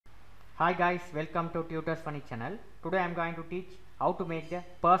Hi guys, welcome to Tutors Funny channel. Today I am going to teach how to make the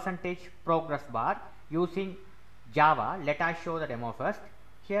percentage progress bar using Java. Let us show the demo first.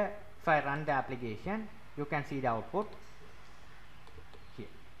 Here, if I run the application, you can see the output here,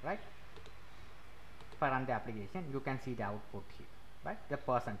 right? If I run the application, you can see the output here, right? The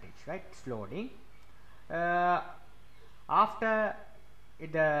percentage, right? It's loading. After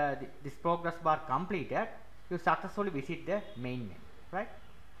this progress bar completed, you successfully visit the main menu, right?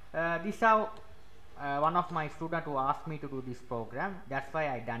 This is how one of my students who asked me to do this program. That's why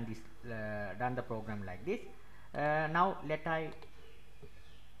I done the program like this. Now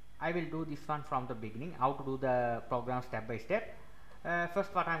I will do this one from the beginning, how to do the program step by step.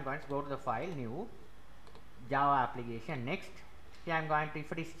 First, what I'm going to go to the file, new Java application. Next, here I'm going to,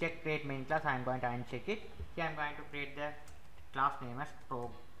 if it is check create main class, I'm going to uncheck it. Here I'm going to create the class name as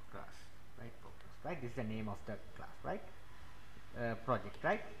progress, right? Progress, right? This is the name of the class, right? Project,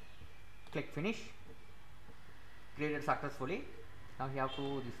 right? Click finish. Created successfully. Now you have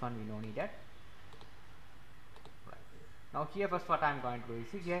to this one, we don't need that. Right. Now here first what I'm going to do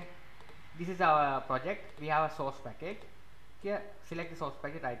is here. This is our project. We have a source package. Here select the source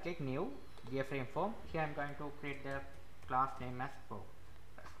package, right click, new JFrame form. Here I'm going to create the class name as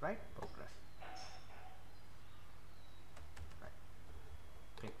progress, right? Progress. Right.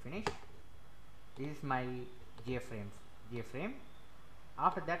 Click finish. This is my JFrame.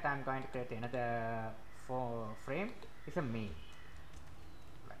 After that I'm going to create another frame. It's a main.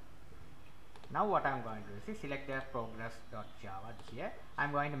 Right. Now what I'm going to do is select the progress.java here.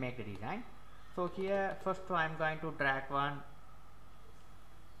 I'm going to make the design. So here first I'm going to drag one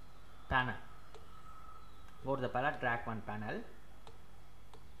panel. Go to the palette, drag one panel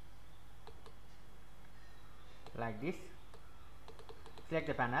like this. Select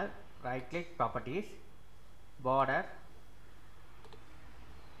the panel, right click, properties, border,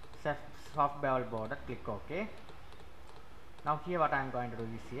 soft bevel border, click OK. Now here what I am going to do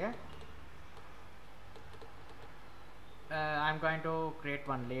is here I am going to create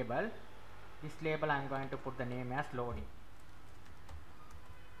one label. This label I am going to put the name as loading.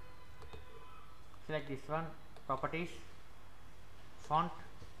 Select this one, properties, font,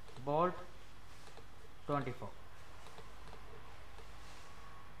 bold, 24.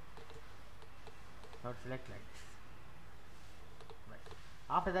 So select like this. Right.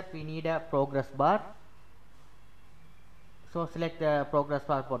 After that we need a progress bar. So select the progress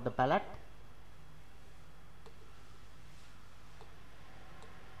bar for the palette.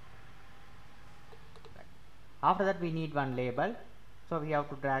 Right. After that we need one label. So we have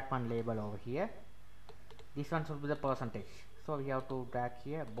to drag one label over here. This one should be the percentage. So we have to drag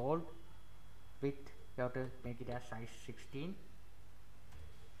here, bold, width, you have to make it as size 16.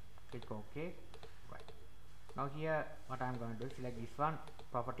 Click OK. Right. Now here what I am going to do, select this one,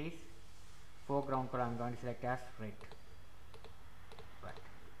 properties, foreground color I am going to select as red. Right.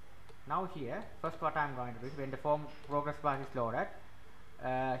 Now here first what I am going to do is when the form progress bar is loaded,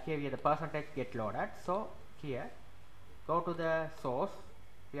 here we have the percentage get loaded. So here go to the source,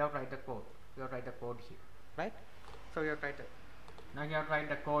 we have to write the code. We have to write the code here, right? So we have to write now you have to write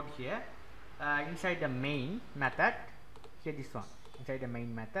the code here inside the main method. Here this one inside the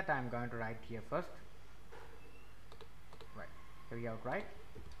main method I am going to write here first. Right. Here we have to write.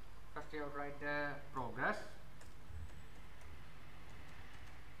 First you have to write the progress.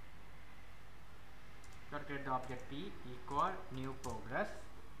 You have to create the object P equal new progress.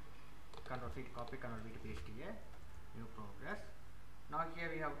 Control C to copy, Control V to paste here. New progress. Now here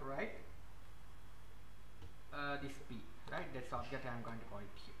we have to write this P, right? That's object I am going to call it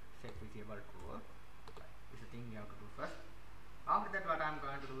here. Set visible true. Right. This is the thing we have to do first. After that what I am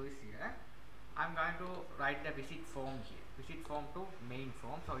going to do is here I am going to write the visit form here. Visit form to main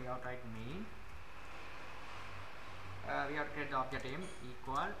form. So we have to write main. We have to create the object name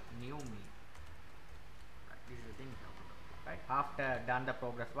equal new main. Right. This is the thing we have to do. Right. After done the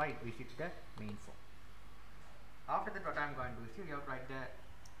progress bar, it visits the main form. After that what I am going to do is we have to write the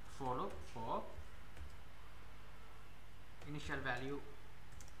for loop for initial value,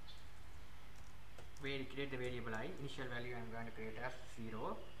 where you create the variable I. Initial value I am going to create as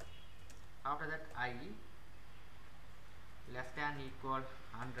 0. After that I less than equal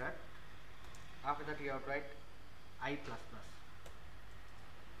 100. After that you have to write I plus plus.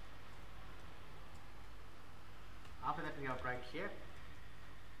 After that we have to write here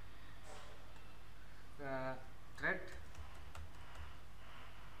thread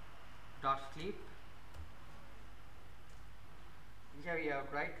dot sleep. Here we have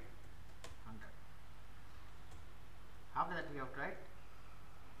to write 100. After that we have to write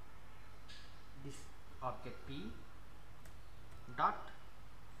this object P dot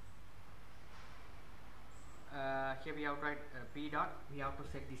we have to write p dot, we have to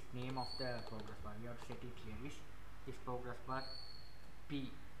set this name of the progress bar. We have to set it here is this progress bar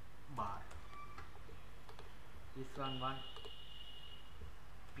p bar. This one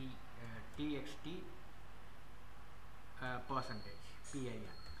p txt percentage pin,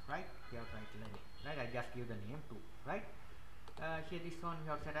 right? We have to write the name, right? I just give the name too, right? Here this one we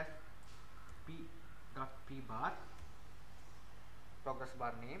have set as p dot p bar progress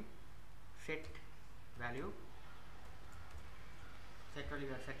bar name, set value, set value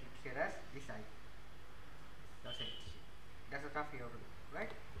we have set it here as this I. That's it. That's the stuff we have to do,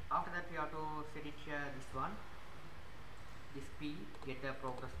 right? After that we have to set it here this one, this p, get the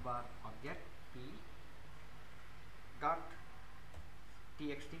progress bar object p dot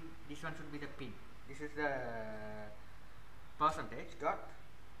txt. This one should be the pin. This is the percentage dot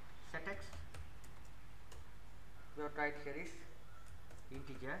set x. We have to write here is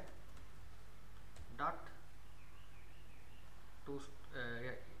integer dot to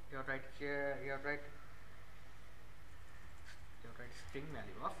you have to write here, you have to write string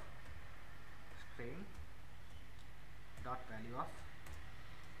value of string dot value of,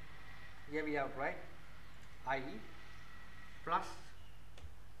 here we have to write I plus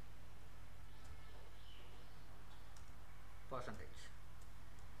percentage.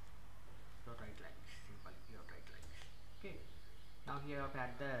 You have to write like this, simple. You have to write like this. Okay. Now here you have to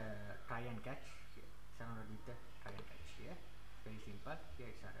add the try and catch. Here surrounded with the try and catch here. Very simple. Here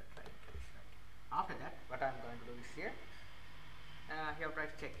it's added try and catch. Right. After that, what I am going to do is here. Here you have to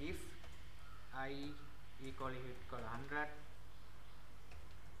write check if I equal 100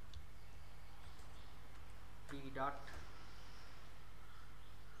 p dot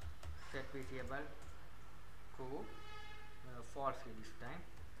set variable true, false here this time.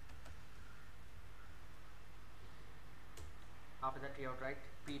 After that you have to write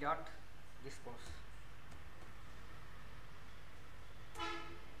p dot dispose.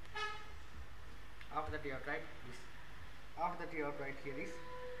 After that you have to write this. After that you have to write here is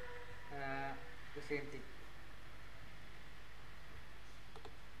the same thing.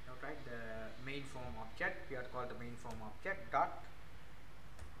 You have to write the main form object. We have to call the main form object dot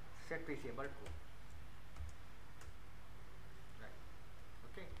set variable true. Right.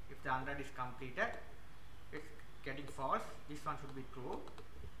 Okay. If the 100 is completed, it's getting false. This one should be true.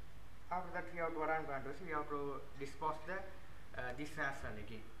 After that, we have to, what I am going to do is we have to dispose the this as well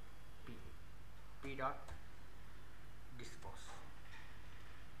again. P dot dispose.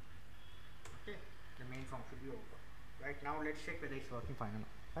 Okay, the main form should be over. Right now, let's check whether it's working fine or not.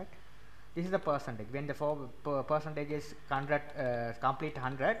 Right. This is the percentage. When the percentage is 100, complete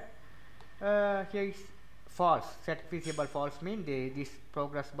 100, here is false. Set visible false mean this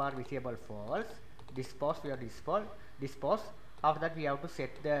progress bar visible false. Dispose, we have dispose. After that we have to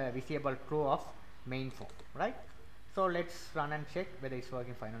set the visible true of main form, right? So let's run and check whether it's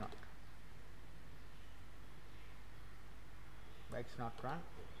working fine or not. Right, it's not run.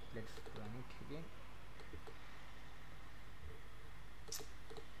 Let's run it again.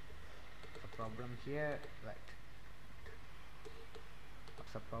 A problem here, right?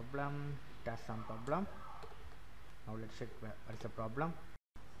 What's the problem? That's some problem. Now let's check what is the problem.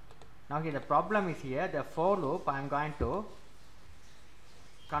 Now here the problem is here, the for loop I am going to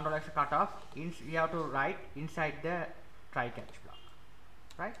control X cutoff. We have to write inside the try catch block,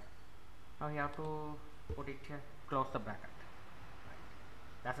 right? Now you have to put it here, close the bracket. Right.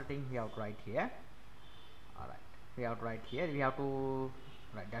 That's the thing we have to write here. Alright, we have to write here. We have to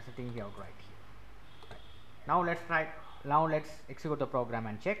write. That's the thing we have to write here. Right. Now let's try. Now let's execute the program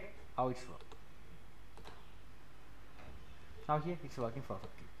and check how it's working. Now here it's working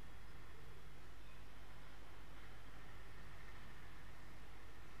perfectly.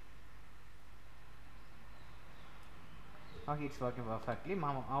 Now it's working perfectly.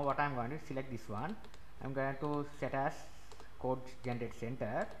 Now what I'm going to select this one. I'm going to set as code generate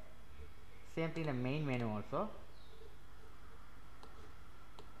center. Same thing in the main menu also.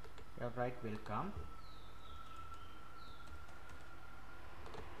 You have to write welcome.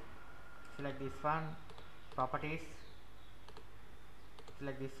 Select this one, properties.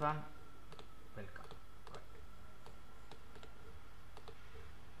 Select this one, welcome. Right.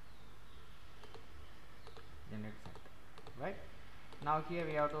 Generate center. Right. Now here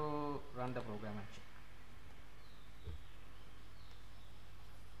we have to run the program and check.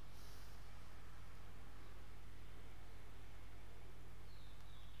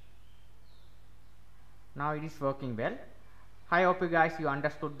 Now it is working well. I hope you guys you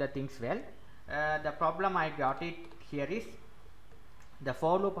understood the things well. The problem I got it here is the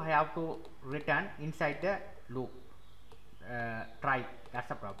for loop I have to return inside the loop. Try, that's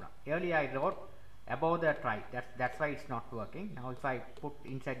the problem. Earlier I wrote above the try. That's why it's not working. Now if I put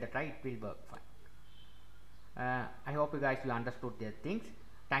inside the try, it will work fine. I hope you guys will understood the things.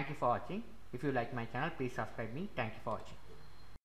 Thank you for watching. If you like my channel, please subscribe me. Thank you for watching.